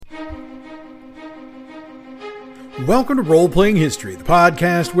Welcome to Role Playing History, the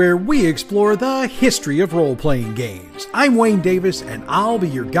podcast where we explore the history of role-playing games. I'm Wayne Davis, and I'll be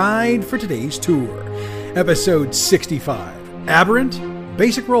your guide for today's tour. Episode 65, Aberrant,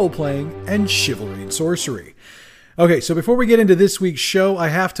 Basic Role-Playing, and Chivalry and Sorcery. Okay, so before we get into this week's show, I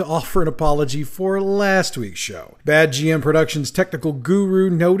have to offer an apology for last week's show. Bad GM Productions technical guru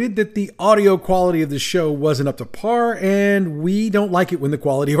noted that the audio quality of the show wasn't up to par, and we don't like it when the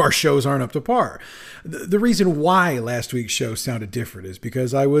quality of our shows aren't up to par. The reason why last week's show sounded different is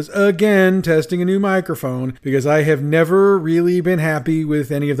because I was again testing a new microphone, because I have never really been happy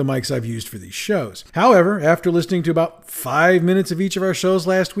with any of the mics I've used for these shows. However, after listening to about 5 minutes of each of our shows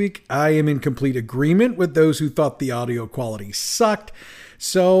last week, I am in complete agreement with those who thought the audio quality sucked.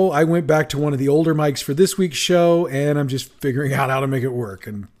 So I went back to one of the older mics for this week's show, and I'm just figuring out how to make it work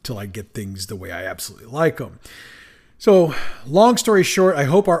until I get things the way I absolutely like them. So, long story short, I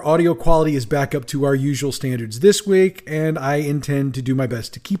hope our audio quality is back up to our usual standards this week, and I intend to do my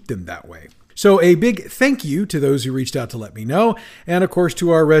best to keep them that way. So a big thank you to those who reached out to let me know, and of course to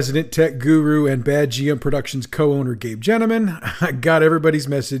our resident tech guru and Bad GM Productions co-owner Gabe Gentleman. I got everybody's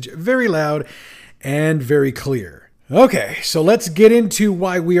message very loud and very clear. Okay, so let's get into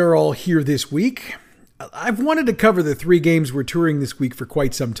why we are all here this week. I've wanted to cover the 3 games we're touring this week for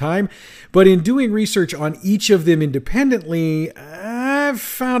quite some time, but in doing research on each of them independently, I've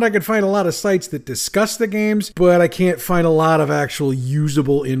found I could find a lot of sites that discuss the games, but I can't find a lot of actual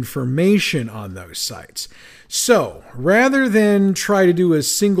usable information on those sites. So, rather than try to do a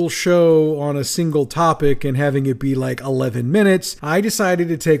single show on a single topic and having it be like 11 minutes, I decided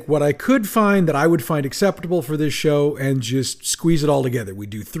to take what I could find that I would find acceptable for this show and just squeeze it all together. We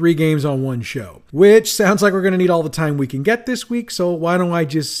do 3 games on one show, which sounds like we're going to need all the time we can get this week, so why don't I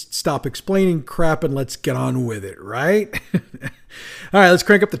just stop explaining crap and let's get on with it, right? All right, let's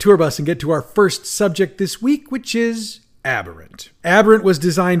crank up the tour bus and get to our first subject this week, which is Aberrant. Aberrant was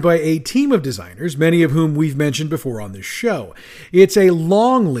designed by a team of designers, many of whom we've mentioned before on this show. It's a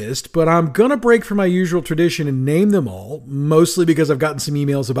long list, but I'm gonna break from my usual tradition and name them all, mostly because I've gotten some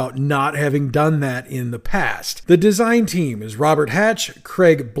emails about not having done that in the past. The design team is Robert Hatch,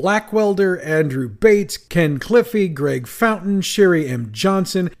 Craig Blackwelder, Andrew Bates, Ken Cliffy, Greg Fountain, Sherry M.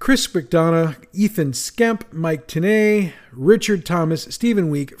 Johnson, Chris McDonough, Ethan Skemp, Mike Tenay, Richard Thomas, Stephen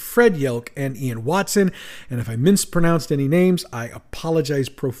Week, Fred Yelk, and Ian Watson. And if I mispronounced any names, I apologize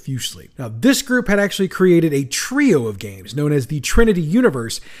profusely. Now, this group had actually created a trio of games known as the Trinity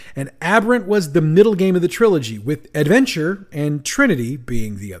Universe, and Aberrant was the middle game of the trilogy, with Adventure and Trinity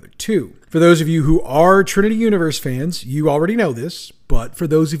being the other 2. For those of you who are Trinity Universe fans, you already know this, but for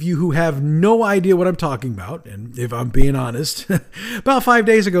those of you who have no idea what I'm talking about, and if I'm being honest, about 5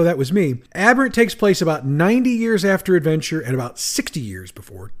 days ago that was me, Aberrant takes place about 90 years after Adventure and about 60 years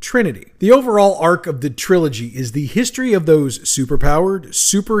before Trinity. The overall arc of the trilogy is the history of those superpowered,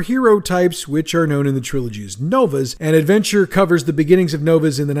 superhero types, which are known in the trilogy as Novas, and Adventure covers the beginnings of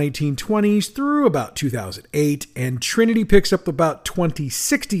Novas in the 1920s through about 2008, and Trinity picks up about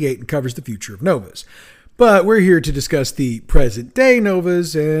 2068 and covers the future of Novas. But we're here to discuss the present-day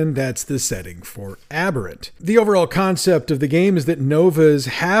Novas, and that's the setting for Aberrant. The overall concept of the game is that Novas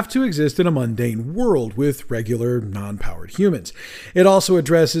have to exist in a mundane world with regular, non-powered humans. It also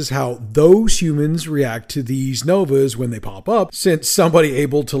addresses how those humans react to these Novas when they pop up, since somebody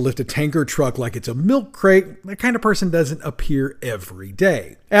able to lift a tanker truck like it's a milk crate, that kind of person doesn't appear every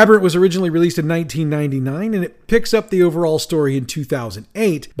day. Aberrant was originally released in 1999, and it picks up the overall story in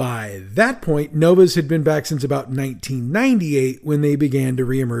 2008. By that point, Novas had been back since about 1998 when they began to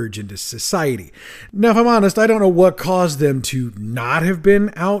reemerge into society. Now, if I'm honest, I don't know what caused them to not have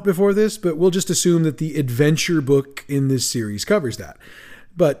been out before this, but we'll just assume that the adventure book in this series covers that.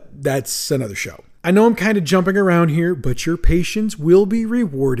 But that's another show. I know I'm kind of jumping around here, but your patience will be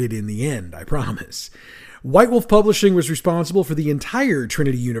rewarded in the end, I promise. White Wolf Publishing was responsible for the entire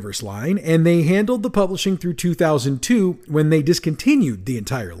Trinity Universe line, and they handled the publishing through 2002 when they discontinued the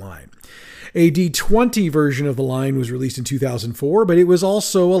entire line. A D20 version of the line was released in 2004, but it was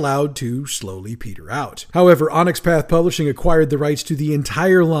also allowed to slowly peter out. However, Onyx Path Publishing acquired the rights to the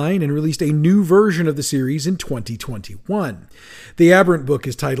entire line and released a new version of the series in 2021. The Aberrant book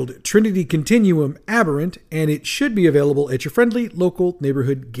is titled Trinity Continuum Aberrant, and it should be available at your friendly local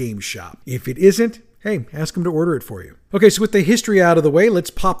neighborhood game shop. If it isn't, hey, ask them to order it for you. Okay, so with the history out of the way,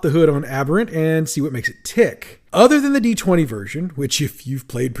 let's pop the hood on Aberrant and see what makes it tick. Other than the D20 version, which if you've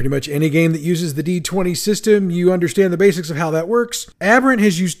played pretty much any game that uses the D20 system, you understand the basics of how that works, Aberrant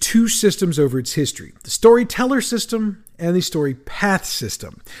has used 2 systems over its history, the Storyteller system and the Story Path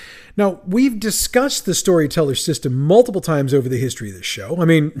system. Now, we've discussed the storyteller system multiple times over the history of this show. I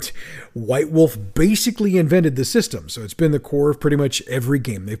mean, White Wolf basically invented the system, so it's been the core of pretty much every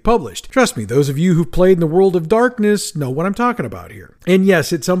game they've published. Trust me, those of you who've played in the World of Darkness know what I'm talking about here. And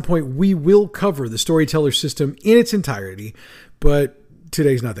yes, at some point we will cover the storyteller system in its entirety, but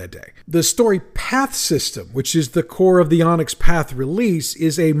today's not that day. The story path system, which is the core of the Onyx Path release,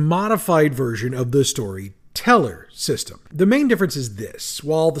 is a modified version of the storyteller system. The main difference is this.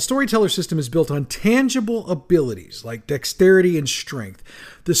 While the storyteller system is built on tangible abilities like dexterity and strength,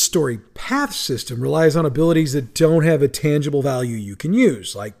 the story path system relies on abilities that don't have a tangible value you can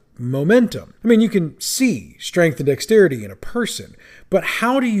use, like momentum. I mean, you can see strength and dexterity in a person, but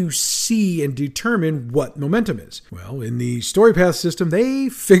how do you see and determine what momentum is? Well, in the story path system, they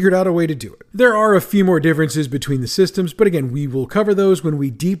figured out a way to do it. There are a few more differences between the systems, but again, we will cover those when we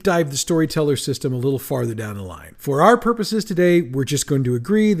deep dive the storyteller system a little farther down the line. For our purposes today, we're just going to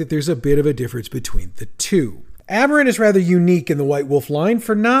agree that there's a bit of a difference between the two. Aberrant is rather unique in the White Wolf line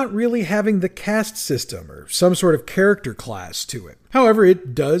for not really having the caste system or some sort of character class to it. However,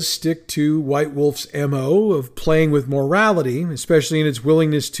 it does stick to White Wolf's MO of playing with morality, especially in its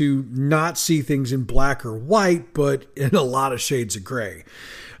willingness to not see things in black or white, but in a lot of shades of gray.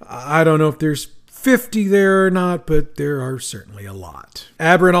 I don't know if there's 50 there or not, but there are certainly a lot.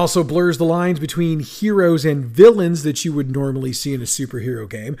 Aberrant also blurs the lines between heroes and villains that you would normally see in a superhero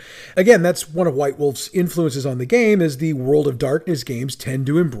game. Again, that's one of White Wolf's influences on the game, as the World of Darkness games tend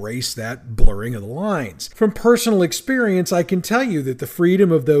to embrace that blurring of the lines. From personal experience, I can tell you that the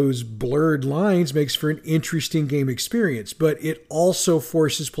freedom of those blurred lines makes for an interesting game experience, but it also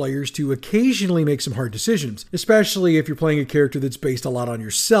forces players to occasionally make some hard decisions, especially if you're playing a character that's based a lot on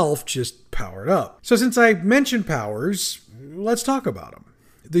yourself, just powered up. So since I mentioned powers, let's talk about them.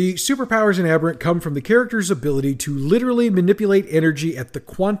 The superpowers in Aberrant come from the character's ability to literally manipulate energy at the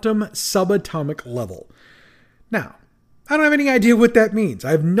quantum subatomic level. Now, I don't have any idea what that means.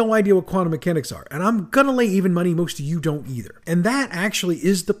 I have no idea what quantum mechanics are, and I'm gonna lay even money most of you don't either. And that actually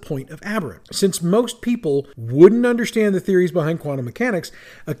is the point of Aberrant. Since most people wouldn't understand the theories behind quantum mechanics,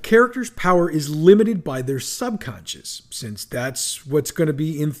 a character's power is limited by their subconscious, since that's what's going to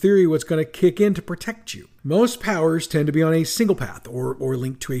be, in theory, what's going to kick in to protect you. Most powers tend to be on a single path or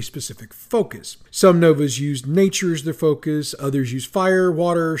linked to a specific focus. Some novas use nature as their focus, others use fire,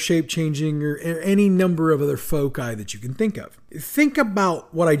 water, shape-changing, or any number of other foci that you can think of. Think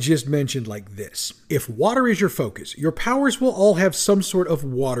about what I just mentioned like this. If water is your focus, your powers will all have some sort of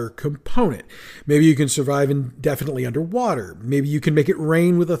water component. Maybe you can survive indefinitely underwater. Maybe you can make it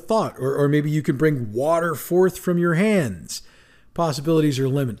rain with a thought, or maybe you can bring water forth from your hands. Possibilities are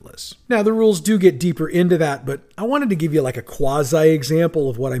limitless. Now, the rules do get deeper into that, but I wanted to give you like a quasi-example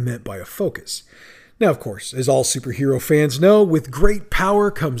of what I meant by a focus. Now, of course, as all superhero fans know, with great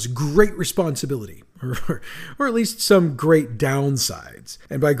power comes great responsibility, or at least some great downsides.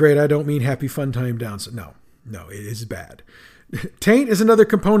 And by great, I don't mean happy fun time downside. No, it is bad. Taint is another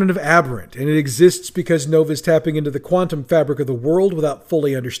component of Aberrant, and it exists because novas tapping into the quantum fabric of the world without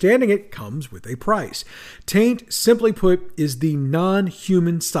fully understanding it comes with a price. Taint, simply put, is the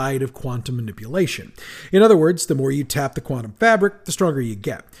non-human side of quantum manipulation. In other words, the more you tap the quantum fabric, the stronger you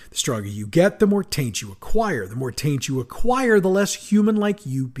get. The stronger you get, the more taint you acquire. The more taint you acquire, the less human-like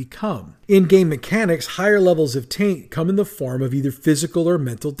you become. In game mechanics, higher levels of taint come in the form of either physical or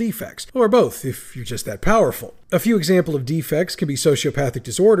mental defects, or both if you're just that powerful. A few examples of defects can be sociopathic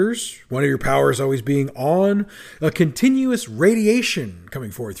disorders, one of your powers always being on, a continuous radiation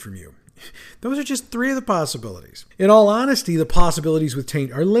coming forth from you. Those are just 3 of the possibilities. In all honesty, the possibilities with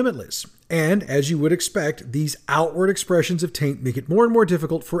taint are limitless. And, as you would expect, these outward expressions of taint make it more and more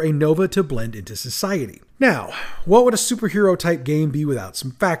difficult for a nova to blend into society. Now, what would a superhero-type game be without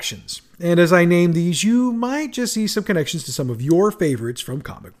some factions? And as I name these, you might just see some connections to some of your favorites from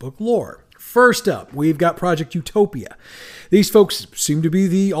comic book lore. First up, we've got Project Utopia. These folks seem to be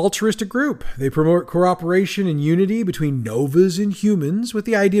the altruistic group. They promote cooperation and unity between novas and humans, with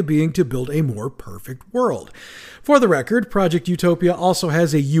the idea being to build a more perfect world. For the record, Project Utopia also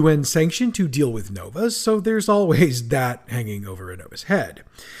has a UN sanction to deal with novas, so there's always that hanging over a nova's head.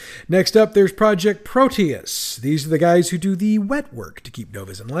 Next up, there's Project Proteus. These are the guys who do the wet work to keep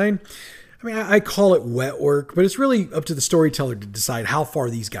novas in line. I mean, I call it wet work, but it's really up to the storyteller to decide how far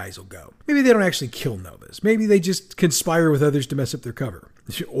these guys will go. Maybe they don't actually kill novas. Maybe they just conspire with others to mess up their cover.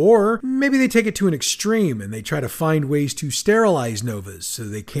 Or maybe they take it to an extreme and they try to find ways to sterilize novas so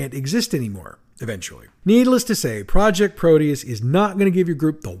they can't exist anymore. eventually. Needless to say, Project Proteus is not going to give your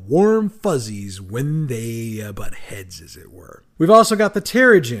group the warm fuzzies when they butt heads, as it were. We've also got the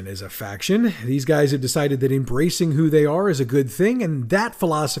Terrigen as a faction. These guys have decided that embracing who they are is a good thing, and that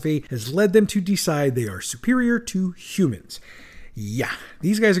philosophy has led them to decide they are superior to humans. Yeah,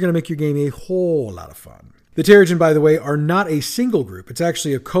 these guys are going to make your game a whole lot of fun. The Terrigen, by the way, are not a single group. It's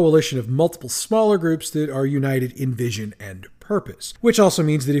actually a coalition of multiple smaller groups that are united in vision and purpose. Which also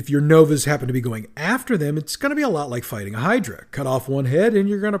means that if your Novas happen to be going after them, it's going to be a lot like fighting a Hydra. Cut off one head and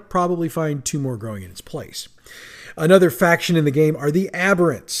you're going to probably find two more growing in its place. Another faction in the game are the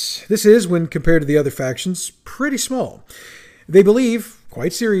Aberrants. This is, when compared to the other factions, pretty small. They believe,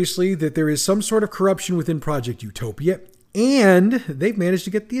 quite seriously, that there is some sort of corruption within Project Utopia, and they've managed to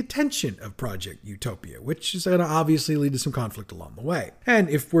get the attention of Project Utopia, which is going to obviously lead to some conflict along the way. And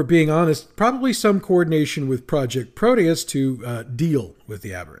if we're being honest, probably some coordination with Project Proteus to deal with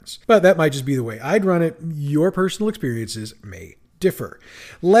the Aberrants. But that might just be the way I'd run it. Your personal experiences may differ.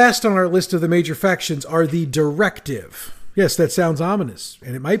 Last on our list of the major factions are the Directive. Yes, that sounds ominous,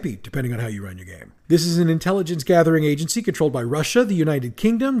 and it might be, depending on how you run your game. This is an intelligence gathering agency controlled by Russia, the United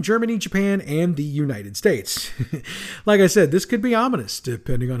Kingdom, Germany, Japan, and the United States. Like I said, this could be ominous,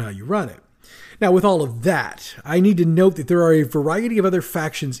 depending on how you run it. Now, with all of that, I need to note that there are a variety of other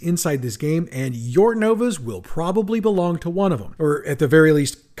factions inside this game, and your Novas will probably belong to one of them, or at the very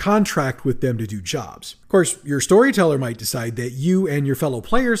least, contract with them to do jobs. Of course, your storyteller might decide that you and your fellow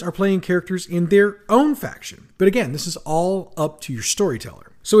players are playing characters in their own faction. But again, this is all up to your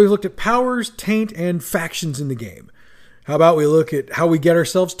storyteller. So we've looked at powers, taint, and factions in the game. How about we look at how we get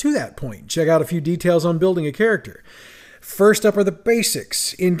ourselves to that point? Check out a few details on building a character. First up are the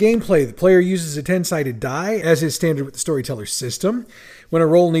basics. In gameplay, the player uses a 10-sided die, as is standard with the storyteller system. When a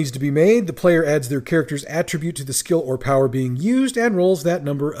roll needs to be made, the player adds their character's attribute to the skill or power being used and rolls that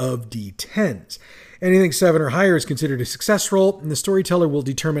number of d10s. Anything 7 or higher is considered a success roll, and the storyteller will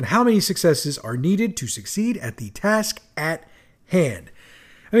determine how many successes are needed to succeed at the task at hand.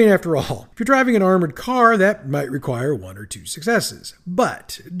 I mean, after all, if you're driving an armored car, that might require 1 or 2 successes.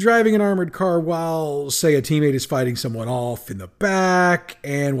 But driving an armored car while, say, a teammate is fighting someone off in the back,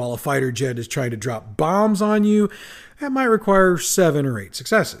 and while a fighter jet is trying to drop bombs on you, that might require 7 or 8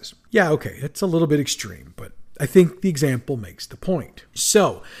 successes. Yeah, okay, that's a little bit extreme, but I think the example makes the point.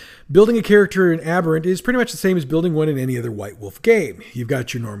 So, building a character in Aberrant is pretty much the same as building one in any other White Wolf game. You've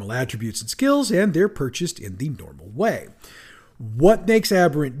got your normal attributes and skills, and they're purchased in the normal way. What makes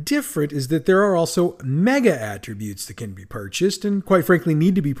Aberrant different is that there are also mega attributes that can be purchased and quite frankly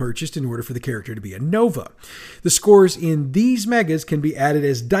need to be purchased in order for the character to be a Nova. The scores in these megas can be added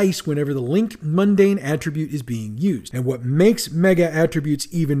as dice whenever the Link mundane attribute is being used. And what makes mega attributes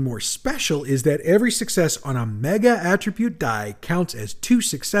even more special is that every success on a mega attribute die counts as 2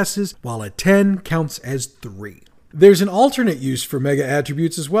 successes, while a 10 counts as 3. There's an alternate use for mega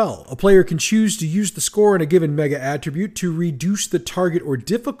attributes as well. A player can choose to use the score on a given mega attribute to reduce the target or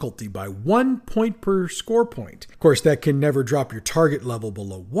difficulty by 1 point per score point. Of course, that can never drop your target level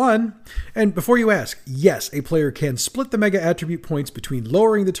below 1. And before you ask, yes, a player can split the mega attribute points between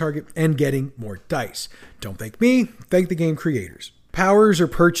lowering the target and getting more dice. Don't thank me, thank the game creators. Powers are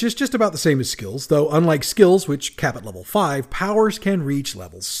purchased just about the same as skills, though unlike skills, which cap at level 5, powers can reach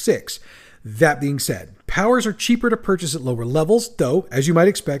level 6. That being said, powers are cheaper to purchase at lower levels, though, as you might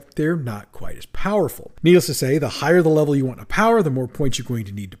expect, they're not quite as powerful. Needless to say, the higher the level you want a power, the more points you're going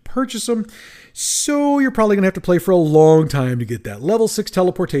to need to purchase them, so you're probably going to have to play for a long time to get that level 6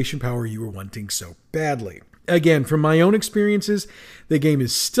 teleportation power you were wanting so badly. Again, from my own experiences, the game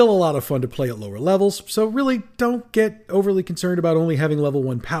is still a lot of fun to play at lower levels, so really don't get overly concerned about only having level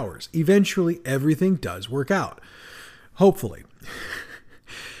 1 powers. Eventually, everything does work out. Hopefully.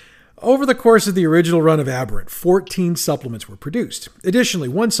 Over the course of the original run of Aberrant, 14 supplements were produced. Additionally,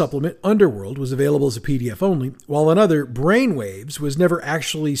 one supplement, Underworld, was available as a PDF only, while another, Brainwaves, was never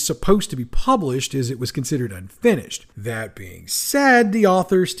actually supposed to be published as it was considered unfinished. That being said, the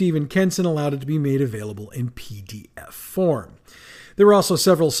author, Stephen Kenson, allowed it to be made available in PDF form. There were also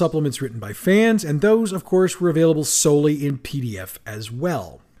several supplements written by fans, and those, of course, were available solely in PDF as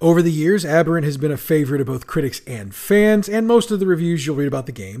well. Over the years, Aberrant has been a favorite of both critics and fans, and most of the reviews you'll read about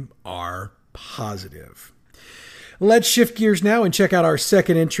the game are positive. Let's shift gears now and check out our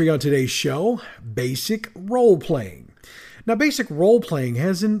second entry on today's show, Basic Role-Playing. Now, basic role-playing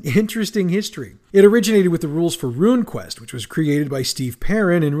has an interesting history. It originated with the rules for RuneQuest, which was created by Steve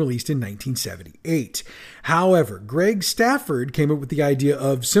Perrin and released in 1978. However, Greg Stafford came up with the idea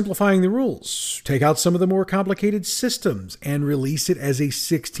of simplifying the rules, take out some of the more complicated systems, and release it as a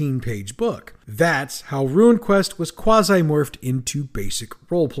 16-page book. That's how RuneQuest was quasi-morphed into basic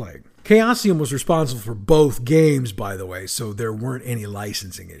role-playing. Chaosium was responsible for both games, by the way, so there weren't any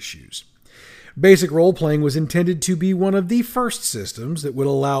licensing issues. Basic Role-Playing was intended to be one of the first systems that would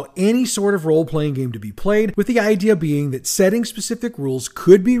allow any sort of role-playing game to be played, with the idea being that setting-specific rules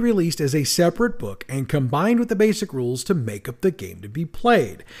could be released as a separate book and combined with the basic rules to make up the game to be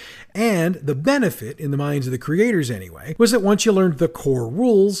played. And the benefit, in the minds of the creators anyway, was that once you learned the core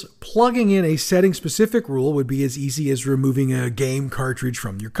rules, plugging in a setting-specific rule would be as easy as removing a game cartridge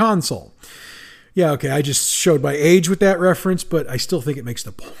from your console. Yeah, okay, I just showed my age with that reference, but I still think it makes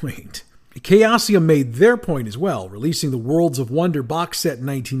the point. Chaosium made their point as well, releasing the Worlds of Wonder box set in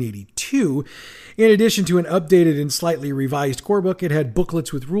 1982. In addition to an updated and slightly revised core book, it had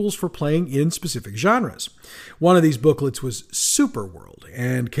booklets with rules for playing in specific genres. One of these booklets was Super World,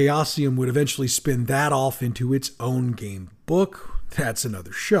 and Chaosium would eventually spin that off into its own game book. That's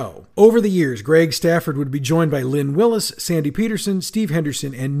another show. Over the years, Greg Stafford would be joined by Lynn Willis, Sandy Peterson, Steve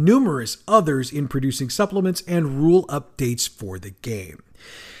Henderson, and numerous others in producing supplements and rule updates for the game.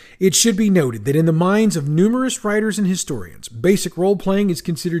 It should be noted that in the minds of numerous writers and historians, Basic Role-Playing is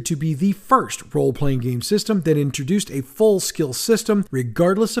considered to be the first role-playing game system that introduced a full skill system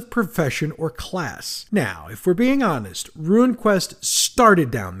regardless of profession or class. Now, if we're being honest, RuneQuest started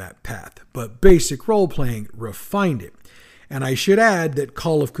down that path, but Basic Role-Playing refined it. And I should add that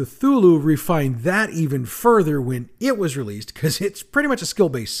Call of Cthulhu refined that even further when it was released, because it's pretty much a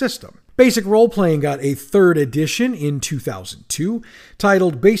skill-based system. Basic Role-Playing got a third edition in 2002,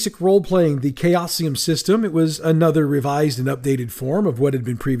 titled Basic Role-Playing: The Chaosium System. It was another revised and updated form of what had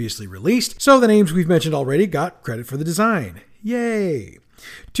been previously released, so the names we've mentioned already got credit for the design. Yay!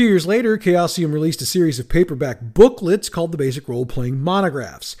 2 years later, Chaosium released a series of paperback booklets called the Basic Role-Playing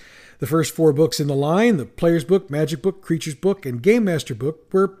Monographs. The first 4 books in the line, the Player's Book, Magic Book, Creature's Book, and Game Master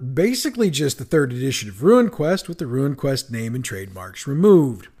Book, were basically just the third edition of RuneQuest with the RuneQuest name and trademarks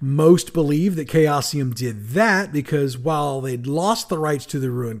removed. Most believe that Chaosium did that because while they'd lost the rights to the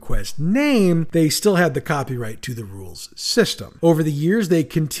RuneQuest name, they still had the copyright to the rules system. Over the years, they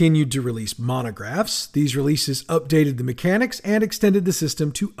continued to release monographs. These releases updated the mechanics and extended the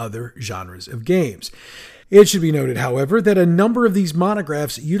system to other genres of games. It should be noted, however, that a number of these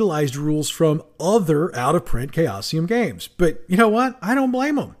monographs utilized rules from other out-of-print Chaosium games. But you know what? I don't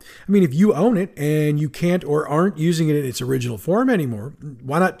blame them. I mean, if you own it and you can't or aren't using it in its original form anymore,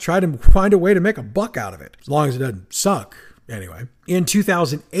 why not try to find a way to make a buck out of it? As long as it doesn't suck, anyway. In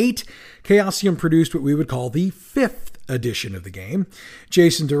 2008, Chaosium produced what we would call the 5th edition of the game.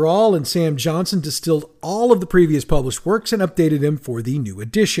 Jason Durall and Sam Johnson distilled all of the previous published works and updated them for the new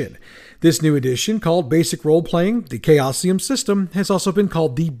edition. This new edition, called Basic Role-Playing: The Chaosium System, has also been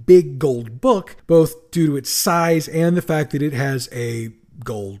called the Big Gold Book, both due to its size and the fact that it has a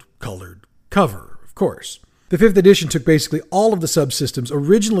gold-colored cover, of course. The 5th edition took basically all of the subsystems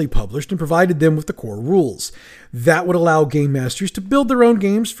originally published and provided them with the core rules. That would allow game masters to build their own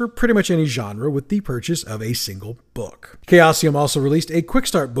games for pretty much any genre with the purchase of a single book. Chaosium also released a quick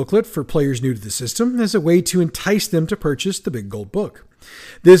start booklet for players new to the system as a way to entice them to purchase the Big Gold Book.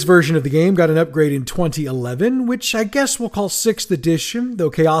 This version of the game got an upgrade in 2011, which I guess we'll call 6th edition,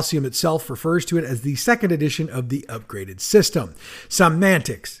 though Chaosium itself refers to it as the 2nd edition of the upgraded system.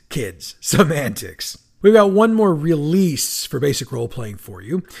 Semantics, kids, semantics. We've got one more release for Basic Role-Playing for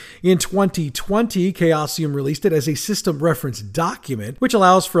you. In 2020, Chaosium released it as a system reference document, which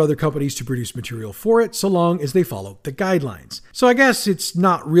allows for other companies to produce material for it so long as they follow the guidelines. So I guess it's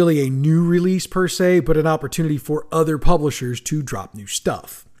not really a new release per se, but an opportunity for other publishers to drop new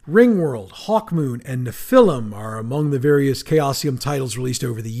stuff. Ringworld, Hawkmoon, and Nephilim are among the various Chaosium titles released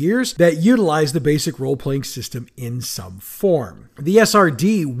over the years that utilize the Basic Role-Playing system in some form. The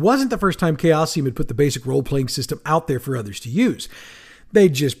SRD wasn't the first time Chaosium had put the Basic Role-Playing system out there for others to use. They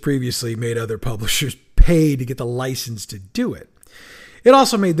just previously made other publishers pay to get the license to do it. It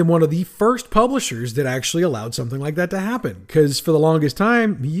also made them one of the first publishers that actually allowed something like that to happen, because for the longest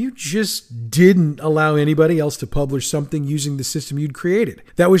time, you just didn't allow anybody else to publish something using the system you'd created.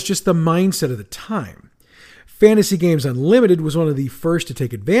 That was just the mindset of the time. Fantasy Games Unlimited was one of the first to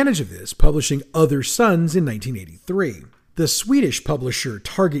take advantage of this, publishing Other Suns in 1983. The Swedish publisher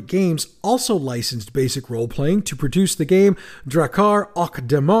Target Games also licensed Basic Role-Playing to produce the game Drakar och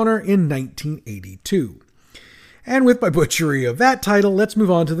Demoner in 1982. And with my butchery of that title, let's move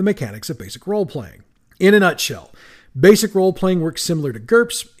on to the mechanics of Basic Role-Playing. In a nutshell, Basic Role-Playing works similar to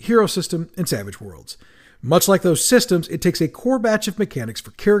GURPS, Hero System, and Savage Worlds. Much like those systems, it takes a core batch of mechanics for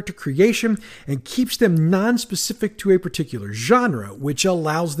character creation and keeps them non-specific to a particular genre, which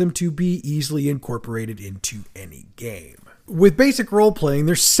allows them to be easily incorporated into any game. With basic role-playing,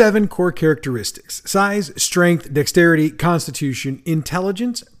 there's 7 core characteristics: size, strength, dexterity, constitution,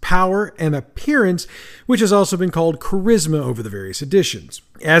 intelligence, power, and appearance, which has also been called charisma over the various editions.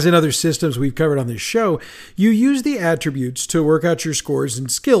 As in other systems we've covered on this show, you use the attributes to work out your scores and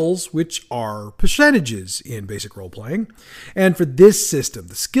skills, which are percentages in basic role-playing. And for this system,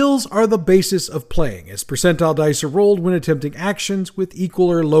 the skills are the basis of playing, as percentile dice are rolled when attempting actions, with equal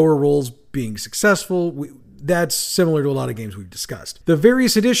or lower rolls being successful. That's similar to a lot of games we've discussed. The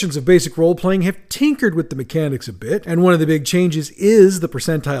various editions of basic role-playing have tinkered with the mechanics a bit, and one of the big changes is the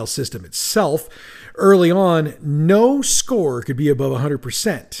percentile system itself. Early on, no score could be above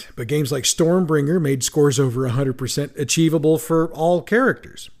 100%, but games like Stormbringer made scores over 100% achievable for all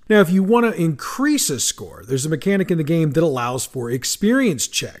characters. Now, if you want to increase a score, there's a mechanic in the game that allows for experience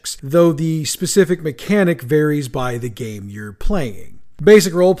checks, though the specific mechanic varies by the game you're playing.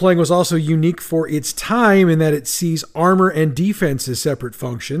 Basic role-playing was also unique for its time in that it sees armor and defense as separate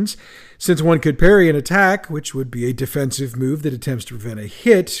functions, since one could parry an attack, which would be a defensive move that attempts to prevent a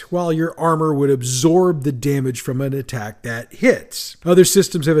hit, while your armor would absorb the damage from an attack that hits. Other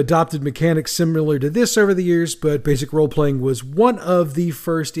systems have adopted mechanics similar to this over the years, but basic role-playing was one of the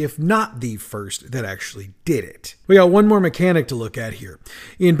first, if not the first, that actually did it. We got one more mechanic to look at here.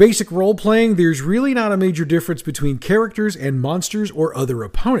 In basic role-playing, there's really not a major difference between characters and monsters or other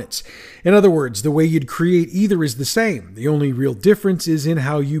opponents. In other words, the way you'd create either is the same. The only real difference is in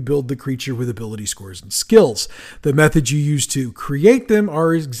how you build the creature with ability scores and skills. The methods you use to create them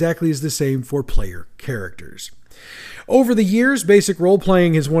are exactly as the same for player characters. Over the years, basic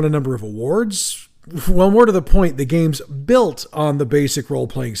role-playing has won a number of awards. Well, more to the point, the games built on the basic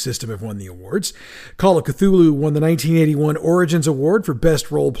role-playing system have won the awards. Call of Cthulhu won the 1981 Origins Award for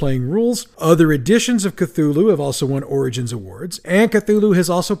Best Role-Playing Rules. Other editions of Cthulhu have also won Origins Awards, and Cthulhu has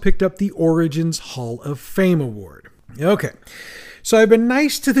also picked up the Origins Hall of Fame Award. Okay. So I've been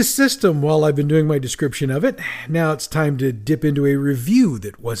nice to the system while I've been doing my description of it. Now it's time to dip into a review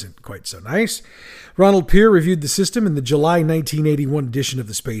that wasn't quite so nice. Ronald Peer reviewed the system in the July 1981 edition of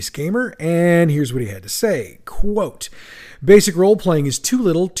the Space Gamer, and here's what he had to say. Quote, "Basic role-playing is too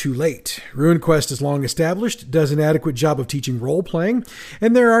little, too late. RuneQuest is long established, does an adequate job of teaching role-playing,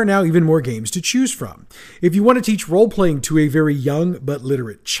 and there are now even more games to choose from. If you want to teach role-playing to a very young but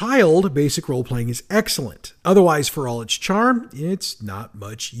literate child, basic role-playing is excellent. Otherwise, for all its charm, it's not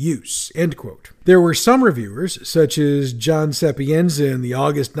much use." End quote. There were some reviewers, such as John Sapienza in the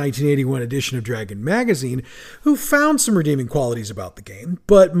August 1981 edition of Dragon Magazine, who found some redeeming qualities about the game,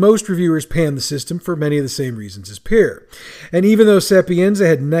 but most reviewers panned the system for many of the same reasons as Peer. And even though Sapienza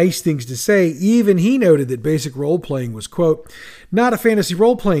had nice things to say, even he noted that basic role-playing was, quote, "not a fantasy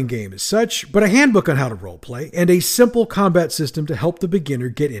role-playing game as such, but a handbook on how to role-play, and a simple combat system to help the beginner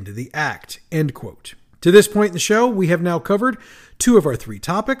get into the act," end quote. To this point in the show, we have now covered 2 of our 3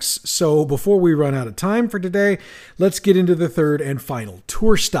 topics, so before we run out of time for today, let's get into the third and final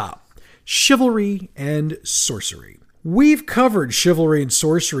tour stop: chivalry and sorcery. We've covered chivalry and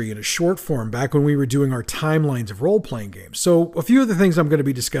sorcery in a short form back when we were doing our timelines of role-playing games, so a few of the things I'm going to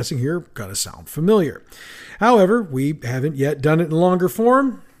be discussing here are going to sound familiar. However, we haven't yet done it in longer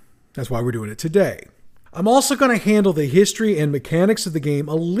form. That's why we're doing it today. I'm also going to handle the history and mechanics of the game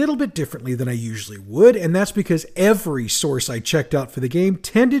a little bit differently than I usually would, and that's because every source I checked out for the game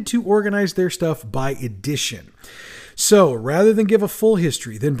tended to organize their stuff by edition. So, rather than give a full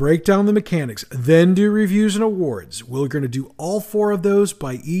history, then break down the mechanics, then do reviews and awards, we're going to do all 4 of those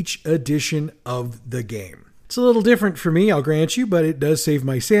by each edition of the game. It's a little different for me, I'll grant you, but it does save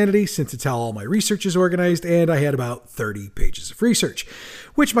my sanity since it's how all my research is organized, and I had about 30 pages of research,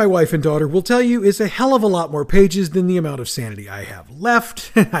 which my wife and daughter will tell you is a hell of a lot more pages than the amount of sanity I have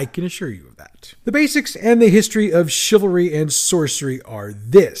left, and I can assure you of that. The basics and the history of chivalry and sorcery are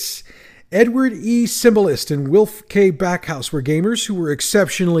this. Edward E. Symbolist and Wilf K. Backhouse were gamers who were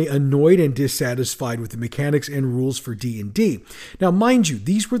exceptionally annoyed and dissatisfied with the mechanics and rules for D&D. Now, mind you,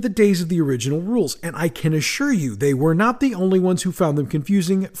 these were the days of the original rules, and I can assure you they were not the only ones who found them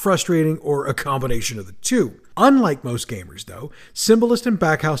confusing, frustrating, or a combination of the two. Unlike most gamers, though, Symbolist and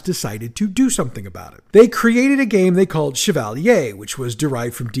Backhouse decided to do something about it. They created a game they called Chevalier, which was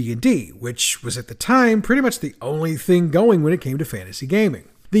derived from D&D, which was at the time pretty much the only thing going when it came to fantasy gaming.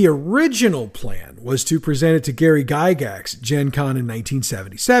 The original plan was to present it to Gary Gygax at Gen Con in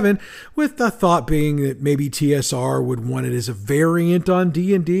 1977, with the thought being that maybe TSR would want it as a variant on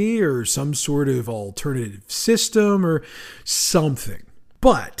D&D or some sort of alternative system or something.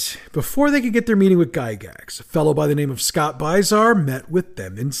 But before they could get their meeting with Gygax, a fellow by the name of Scott Bizar met with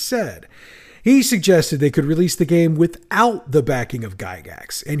them and said, He suggested they could release the game without the backing of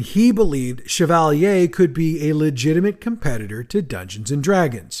Gygax, and he believed Chevalier could be a legitimate competitor to Dungeons &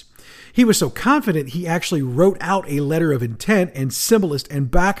 Dragons. He was so confident he actually wrote out a letter of intent and Symbolist and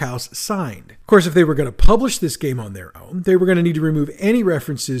Backhouse signed. Of course, if they were going to publish this game on their own, they were going to need to remove any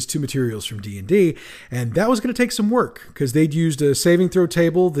references to materials from D&D, and that was going to take some work because they'd used a saving throw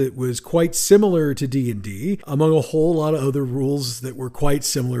table that was quite similar to D&D, among a whole lot of other rules that were quite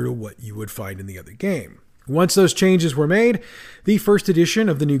similar to what you would find in the other game. Once those changes were made, the first edition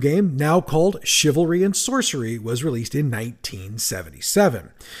of the new game, now called Chivalry and Sorcery, was released in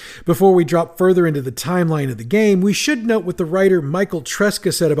 1977. Before we drop further into the timeline of the game, we should note what the writer Michael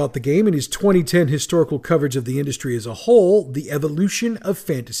Tresca said about the game in his 2010 historical coverage of the industry as a whole, The Evolution of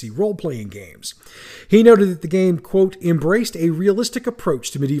Fantasy Role-Playing Games. He noted that the game, quote, embraced a realistic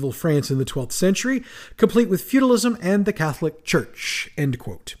approach to medieval France in the 12th century, complete with feudalism and the Catholic Church, end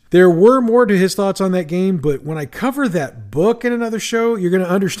quote. There were more to his thoughts on that game, but when I cover that book in another show, you're going to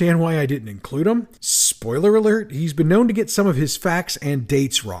understand why I didn't include him. Spoiler alert, he's been known to get some of his facts and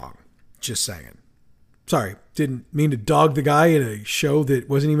dates wrong. Just saying. Sorry, didn't mean to dog the guy in a show that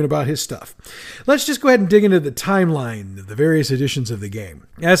wasn't even about his stuff. Let's just go ahead and dig into the timeline of the various editions of the game.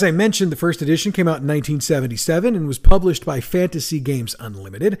 As I mentioned, the first edition came out in 1977 and was published by Fantasy Games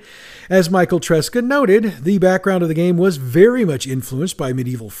Unlimited. As Michael Tresca noted, the background of the game was very much influenced by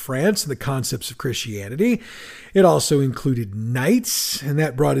medieval France and the concepts of Christianity. It also included knights, and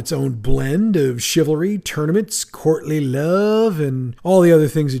that brought its own blend of chivalry, tournaments, courtly love, and all the other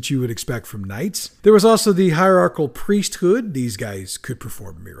things that you would expect from knights. There was also the hierarchical priesthood. These guys could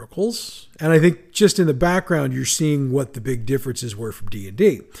perform miracles. And I think just in the background, you're seeing what the big differences were from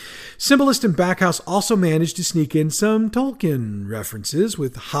D&D. Symbolist and Backhouse also managed to sneak in some Tolkien references,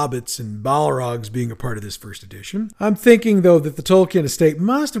 with hobbits and Balrogs being a part of this first edition. I'm thinking, though, that the Tolkien estate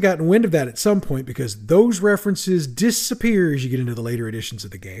must have gotten wind of that at some point, because those references disappear as you get into the later editions of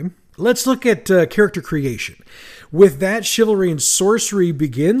the game. Let's look at character creation. With that, Chivalry and Sorcery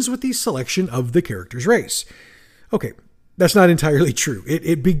begins with the selection of the character's race. Okay, that's not entirely true.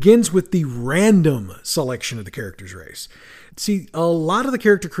 It begins with the random selection of the character's race. See, a lot of the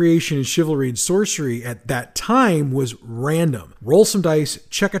character creation in Chivalry and Sorcery at that time was random. Roll some dice,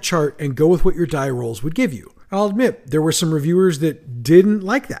 check a chart, and go with what your die rolls would give you. I'll admit, there were some reviewers that didn't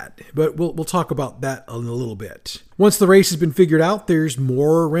like that, but we'll talk about that in a little bit. Once the race has been figured out, there's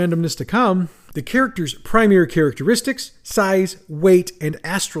more randomness to come. The character's primary characteristics, size, weight, and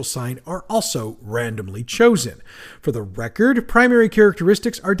astral sign are also randomly chosen. For the record, primary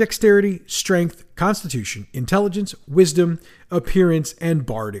characteristics are dexterity, strength, constitution, intelligence, wisdom, appearance, and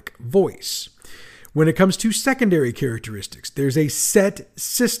bardic voice. When it comes to secondary characteristics, there's a set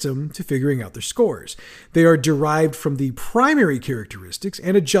system to figuring out their scores. They are derived from the primary characteristics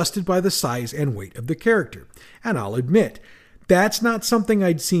and adjusted by the size and weight of the character. And I'll admit, that's not something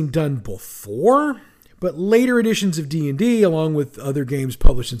I'd seen done before, but later editions of D&D, along with other games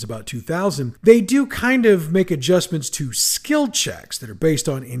published since about 2000, they do kind of make adjustments to skill checks that are based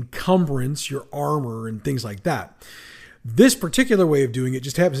on encumbrance, your armor, and things like that. This particular way of doing it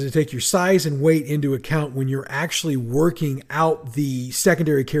just happens to take your size and weight into account when you're actually working out the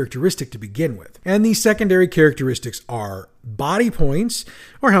secondary characteristic to begin with. And these secondary characteristics are body points,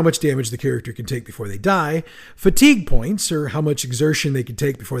 or how much damage the character can take before they die, fatigue points, or how much exertion they can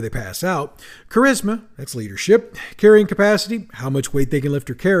take before they pass out, charisma, that's leadership, carrying capacity, how much weight they can lift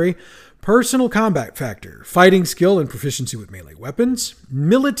or carry, personal combat factor, fighting skill and proficiency with melee weapons,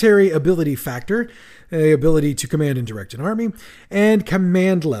 military ability factor, the ability to command and direct an army, and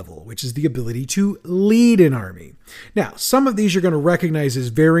command level, which is the ability to lead an army. Now, some of these you're going to recognize as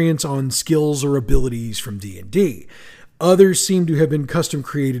variants on skills or abilities from D&D. Others seem to have been custom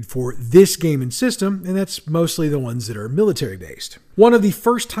created for this game and system, and that's mostly the ones that are military-based. One of the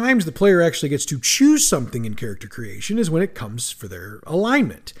first times the player actually gets to choose something in character creation is when it comes for their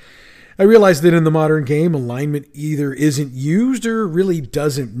alignment. I realize that in the modern game, alignment either isn't used or really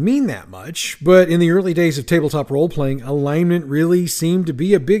doesn't mean that much, but in the early days of tabletop role-playing, alignment really seemed to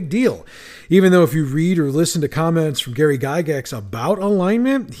be a big deal. Even though if you read or listen to comments from Gary Gygax about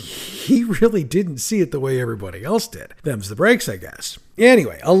alignment, he really didn't see it the way everybody else did. Them's the breaks, I guess.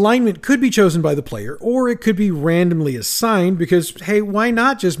 Anyway, alignment could be chosen by the player, or it could be randomly assigned because, hey, why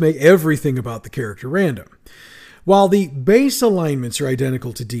not just make everything about the character random? While the base alignments are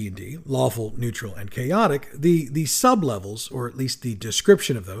identical to D&D, lawful, neutral, and chaotic, the sub-levels, or at least the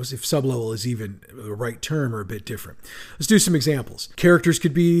description of those, if sub-level is even the right term, are a bit different. Let's do some examples. Characters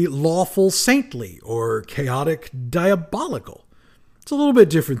could be lawful, saintly, or chaotic, diabolical. It's a little bit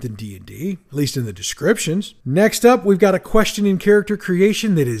different than D&D, at least in the descriptions. Next up, we've got a question in character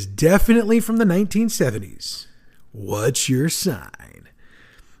creation that is definitely from the 1970s. What's your sign?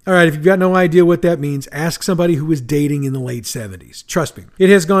 All right, if you've got no idea what that means, ask somebody who was dating in the late 70s. Trust me, it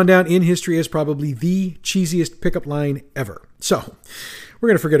has gone down in history as probably the cheesiest pickup line ever. So, we're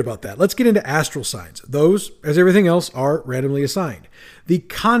going to forget about that. Let's get into astral signs. Those, as everything else, are randomly assigned. The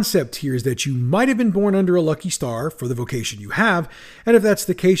concept here is that you might have been born under a lucky star for the vocation you have, and if that's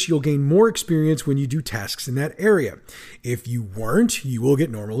the case, you'll gain more experience when you do tasks in that area. If you weren't, you will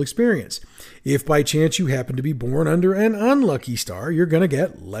get normal experience. If by chance you happen to be born under an unlucky star, you're going to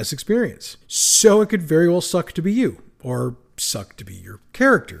get less experience. So it could very well suck to be you, or suck to be your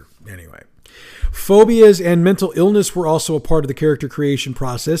character, anyway. Phobias and mental illness were also a part of the character creation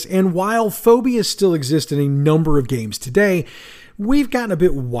process, and while phobias still exist in a number of games today, we've gotten a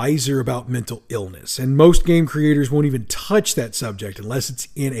bit wiser about mental illness, and most game creators won't even touch that subject unless it's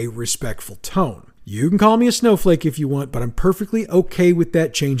in a respectful tone. You can call me a snowflake if you want, but I'm perfectly okay with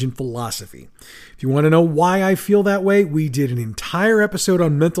that change in philosophy. If you want to know why I feel that way, we did an entire episode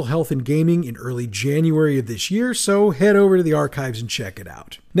on mental health in gaming in early January of this year, so head over to the archives and check it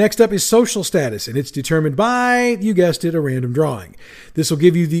out. Next up is social status, and it's determined by, you guessed it, a random drawing. This will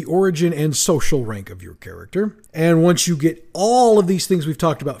give you the origin and social rank of your character. And once you get all of these things we've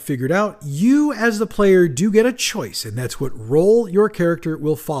talked about figured out, you as the player do get a choice, and that's what role your character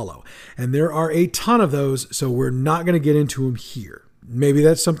will follow. And there are a ton of those, so we're not going to get into them here. Maybe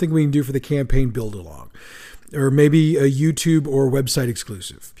that's something we can do for the campaign build along, or maybe a YouTube or website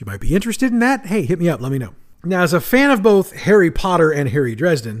exclusive. If you might be interested in that, hey, hit me up, let me know. Now, as a fan of both Harry Potter and Harry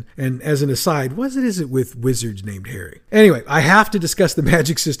Dresden, and as an aside, what is it with wizards named Harry? Anyway, I have to discuss the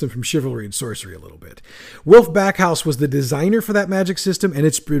magic system from Chivalry and Sorcery a little bit. Wilf Backhouse was the designer for that magic system, and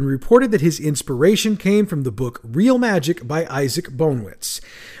it's been reported that his inspiration came from the book Real Magic by Isaac Bonewits.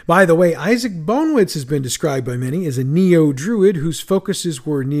 By the way, Isaac Bonewits has been described by many as a neo-druid whose focuses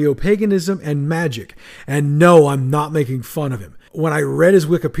were neo-paganism and magic. And no, I'm not making fun of him. When I read his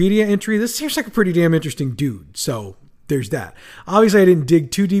Wikipedia entry, this seems like a pretty damn interesting dude. So there's that. Obviously, I didn't dig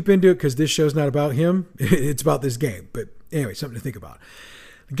too deep into it because this show's not about him. It's about this game. But anyway, something to think about.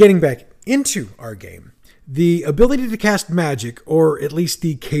 Getting back into our game, the ability to cast magic, or at least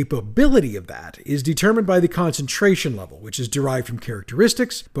the capability of that, is determined by the concentration level, which is derived from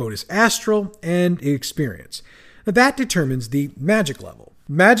characteristics, bonus astral, and experience. Now, that determines the magic level.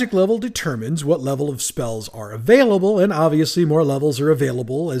 Magic level determines what level of spells are available, and obviously more levels are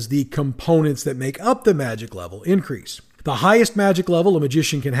available as the components that make up the magic level increase. The highest magic level a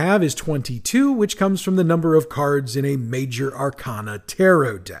magician can have is 22, which comes from the number of cards in a Major Arcana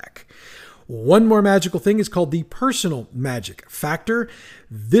tarot deck. One more magical thing is called the personal magic factor.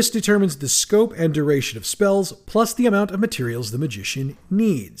 This determines the scope and duration of spells, plus the amount of materials the magician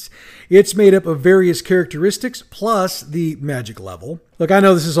needs. It's made up of various characteristics, plus the magic level. Look, I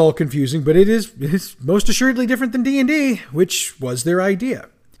know this is all confusing, but it's most assuredly different than D&D, which was their idea.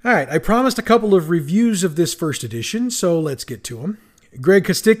 All right, I promised a couple of reviews of this first edition, so let's get to them. Greg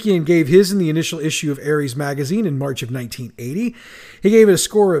Costikyan gave his in the initial issue of Ares magazine in March of 1980. He gave it a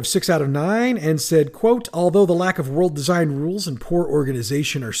score of 6 out of 9 and said, quote, "Although the lack of world design rules and poor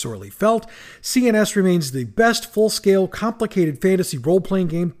organization are sorely felt, CNS remains the best full-scale complicated fantasy role-playing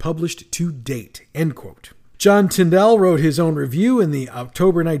game published to date," end quote. John Tyndall wrote his own review in the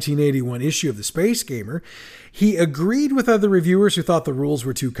October 1981 issue of the Space Gamer. He agreed with other reviewers who thought the rules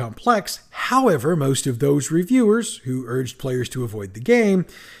were too complex. However, most of those reviewers who urged players to avoid the game,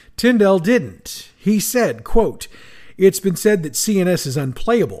 Tyndall didn't. He said, quote, "It's been said that CNS is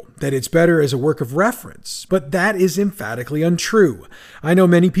unplayable, that it's better as a work of reference, but that is emphatically untrue. I know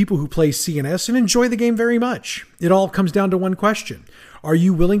many people who play CNS and enjoy the game very much. It all comes down to one question. Are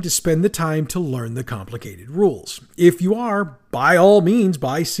you willing to spend the time to learn the complicated rules? If you are, by all means,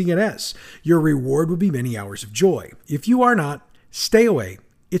 buy CNS. Your reward will be many hours of joy. If you are not, stay away.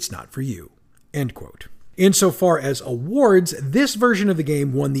 It's not for you." End quote. Insofar as awards, this version of the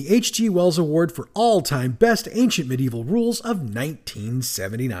game won the H.G. Wells Award for all-time best ancient medieval rules of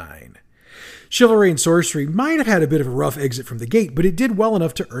 1979. Chivalry and Sorcery might have had a bit of a rough exit from the gate, but it did well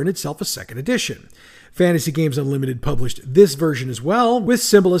enough to earn itself a second edition. Fantasy Games Unlimited published this version as well, with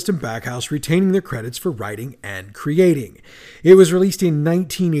Symbolist and Backhouse retaining their credits for writing and creating. It was released in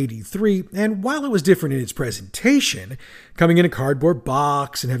 1983, and while it was different in its presentation, coming in a cardboard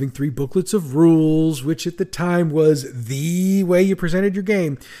box and having 3 booklets of rules, which at the time was the way you presented your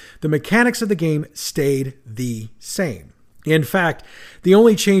game, the mechanics of the game stayed the same. In fact, the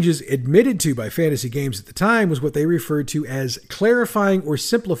only changes admitted to by Fantasy Games at the time was what they referred to as clarifying or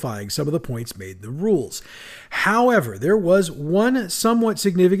simplifying some of the points made in the rules. However, there was one somewhat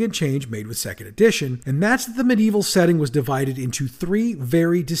significant change made with 2nd edition, and that's that the medieval setting was divided into 3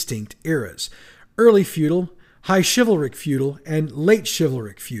 very distinct eras: early feudal, high chivalric feudal, and late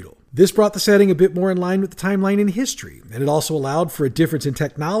chivalric feudal. This brought the setting a bit more in line with the timeline in history, and it also allowed for a difference in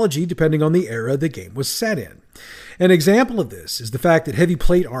technology depending on the era the game was set in. An example of this is the fact that heavy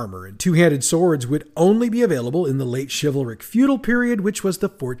plate armor and two-handed swords would only be available in the late chivalric feudal period, which was the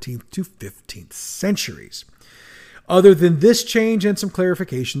 14th to 15th centuries. Other than this change and some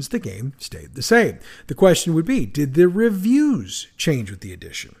clarifications, the game stayed the same. The question would be, did the reviews change with the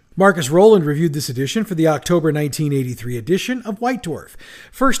edition? Marcus Rowland reviewed this edition for the October 1983 edition of White Dwarf.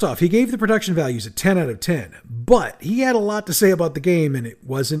 First off, he gave the production values a 10 out of 10, but he had a lot to say about the game, and it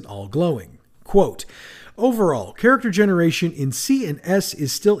wasn't all glowing. Quote, "Overall, character generation in C and S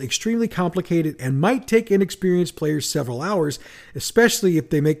is still extremely complicated and might take inexperienced players several hours, especially if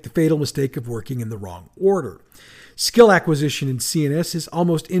they make the fatal mistake of working in the wrong order. Skill acquisition in C and S is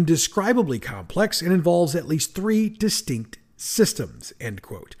almost indescribably complex and involves at least 3 distinct systems," end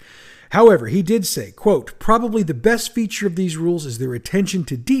quote. However, he did say, quote, "Probably the best feature of these rules is their attention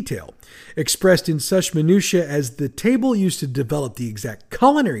to detail, expressed in such minutiae as the table used to develop the exact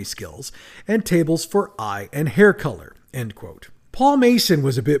culinary skills and tables for eye and hair color," end quote. Paul Mason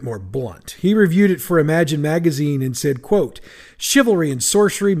was a bit more blunt. He reviewed it for Imagine Magazine and said, quote, "Chivalry and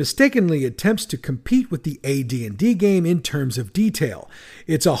Sorcery mistakenly attempts to compete with the AD&D game in terms of detail.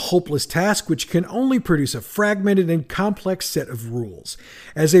 It's a hopeless task which can only produce a fragmented and complex set of rules.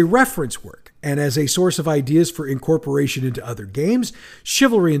 As a reference work, and as a source of ideas for incorporation into other games,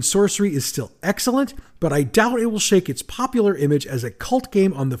 Chivalry and Sorcery is still excellent, but I doubt it will shake its popular image as a cult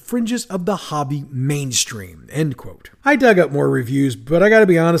game on the fringes of the hobby mainstream," end quote. I dug up more reviews, but I gotta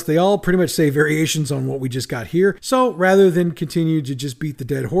be honest, they all pretty much say variations on what we just got here, so rather than continue to just beat the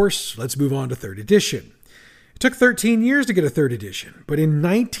dead horse, let's move on to 3rd edition. It took 13 years to get a 3rd edition, but in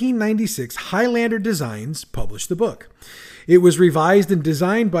 1996, Highlander Designs published the book. It was revised and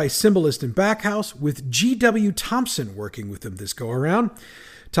designed by Symbolist and Backhouse, with G.W. Thompson working with them this go-around.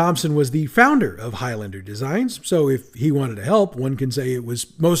 Thompson was the founder of Highlander Designs, so if he wanted to help, one can say it was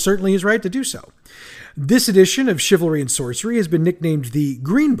most certainly his right to do so. This edition of Chivalry and Sorcery has been nicknamed the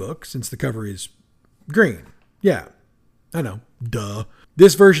Green Book, since the cover is green. Yeah, I know, duh.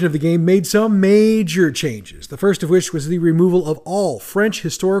 This version of the game made some major changes, the first of which was the removal of all French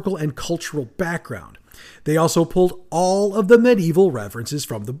historical and cultural background. They also pulled all of the medieval references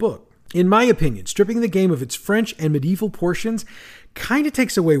from the book. In my opinion, stripping the game of its French and medieval portions kind of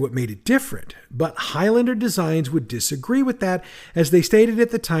takes away what made it different, but Highlander Designs would disagree with that, as they stated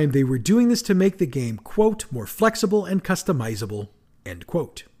at the time they were doing this to make the game, quote, "more flexible and customizable," end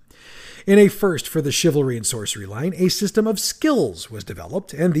quote. In a first for the Chivalry and Sorcery line, a system of skills was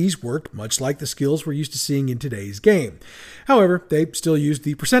developed, and these worked much like the skills we're used to seeing in today's game. However, they still used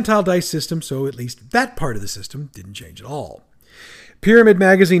the percentile dice system, so at least that part of the system didn't change at all. Pyramid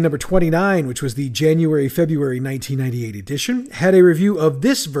Magazine number 29, which was the January-February 1998 edition, had a review of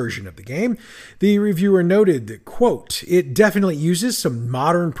this version of the game. The reviewer noted that, quote, "It definitely uses some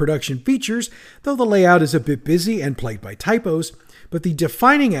modern production features, though the layout is a bit busy and plagued by typos. But the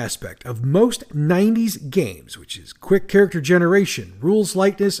defining aspect of most 90s games, which is quick character generation, rules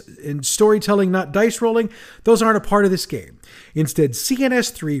lightness, and storytelling, not dice rolling, those aren't a part of this game. Instead,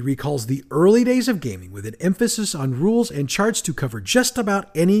 CNS3 recalls the early days of gaming with an emphasis on rules and charts to cover just about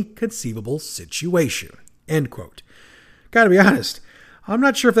any conceivable situation," end quote. Gotta be honest, I'm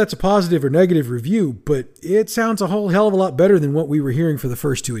not sure if that's a positive or negative review, but it sounds a whole hell of a lot better than what we were hearing for the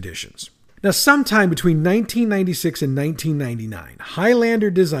first 2 editions. Now, sometime between 1996 and 1999,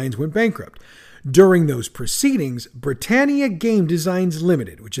 Highlander Designs went bankrupt. During those proceedings, Britannia Game Designs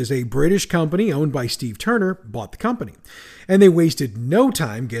Limited, which is a British company owned by Steve Turner, bought the company. And they wasted no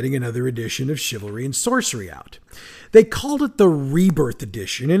time getting another edition of Chivalry and Sorcery out. They called it the Rebirth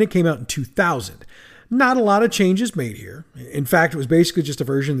Edition, and it came out in 2000. Not a lot of changes made here. In fact, it was basically just a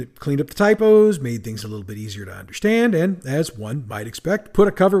version that cleaned up the typos, made things a little bit easier to understand, and, as one might expect, put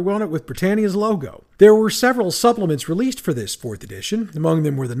a cover on it with Britannia's logo. There were several supplements released for this 4th edition. Among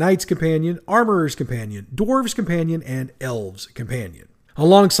them were the Knight's Companion, Armorer's Companion, Dwarves Companion, and Elves Companion.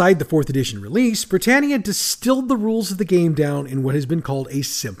 Alongside the 4th edition release, Britannia distilled the rules of the game down in what has been called a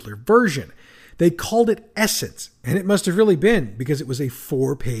simpler version. They called it Essence, and it must have really been because it was a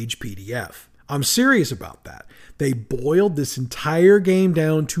 4-page PDF. I'm serious about that. They boiled this entire game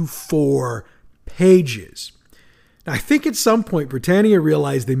down to 4 pages. Now, I think at some point Britannia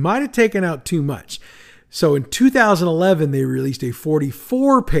realized they might have taken out too much. So in 2011, they released a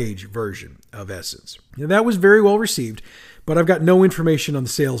 44-page version of Essence. Now, that was very well received, but I've got no information on the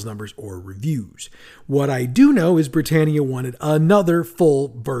sales numbers or reviews. What I do know is Britannia wanted another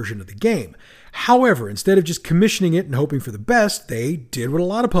full version of the game. However, instead of just commissioning it and hoping for the best, they did what a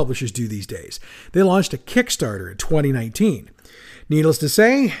lot of publishers do these days. They launched a Kickstarter in 2019. Needless to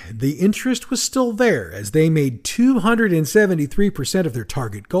say, the interest was still there as they made 273% of their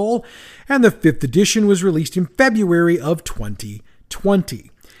target goal, and the 5th edition was released in February of 2020.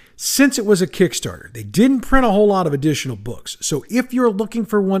 Since it was a Kickstarter, they didn't print a whole lot of additional books, so if you're looking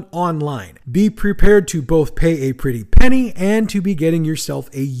for one online, be prepared to both pay a pretty penny and to be getting yourself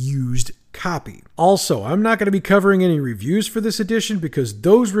a used copy. Also, I'm not going to be covering any reviews for this edition because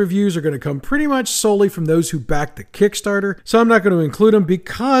those reviews are going to come pretty much solely from those who backed the Kickstarter, so I'm not going to include them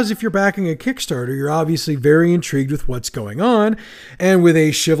because if you're backing a Kickstarter, you're obviously very intrigued with what's going on, and with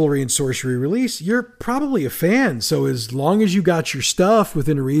a Chivalry and Sorcery release, you're probably a fan, so as long as you got your stuff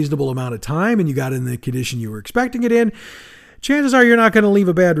within a reasonable amount of time and you got it in the condition you were expecting it in, chances are you're not going to leave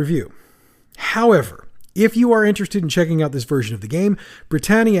a bad review. However, if you are interested in checking out this version of the game,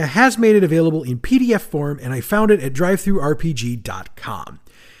 Britannia has made it available in PDF form, and I found it at drivethroughrpg.com.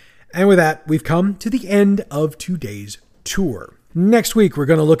 And with that, we've come to the end of today's tour. Next week, we're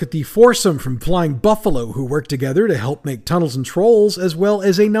going to look at the foursome from Flying Buffalo who worked together to help make Tunnels and Trolls, as well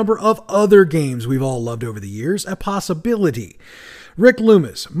as a number of other games we've all loved over the years, a possibility. Rick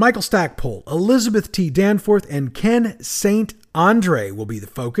Loomis, Michael Stackpole, Elizabeth T. Danforth, and Ken St. Andre will be the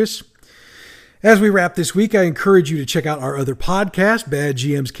focus. As we wrap this week, I encourage you to check out our other podcast, Bad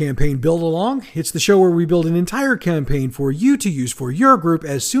GM's Campaign Build Along. It's the show where we build an entire campaign for you to use for your group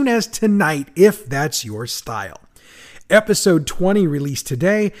as soon as tonight, if that's your style. Episode 20 released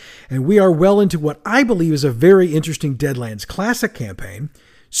today, and we are well into what I believe is a very interesting Deadlands Classic campaign.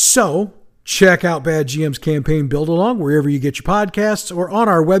 So, check out Bad GM's Campaign Build Along wherever you get your podcasts or on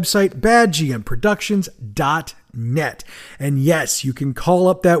our website, badgmproductions.net. And yes, you can call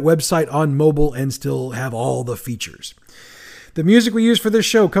up that website on mobile and still have all the features. The music we use for this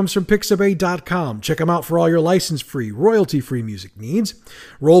show comes from Pixabay.com. Check them out for all your license-free, royalty-free music needs.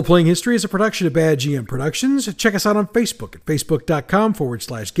 Role-Playing History is a production of Bad GM Productions. Check us out on Facebook at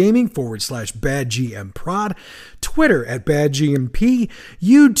facebook.com/gaming/BadGMProd, Twitter at BadGMP,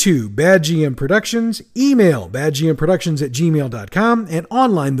 YouTube, Bad GM Productions, email badgmproductions@gmail.com, and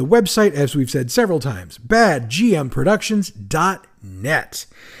online the website, as we've said several times, badgmproductions.net.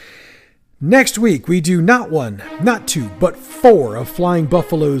 Next week, we do not one, not two, but four of Flying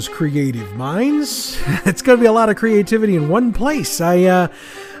Buffalo's creative minds. It's going to be a lot of creativity in one place. I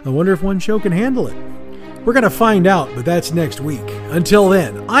wonder if one show can handle it. We're going to find out, but that's next week. Until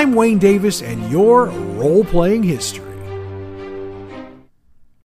then, I'm Wayne Davis, and your Role-Playing History.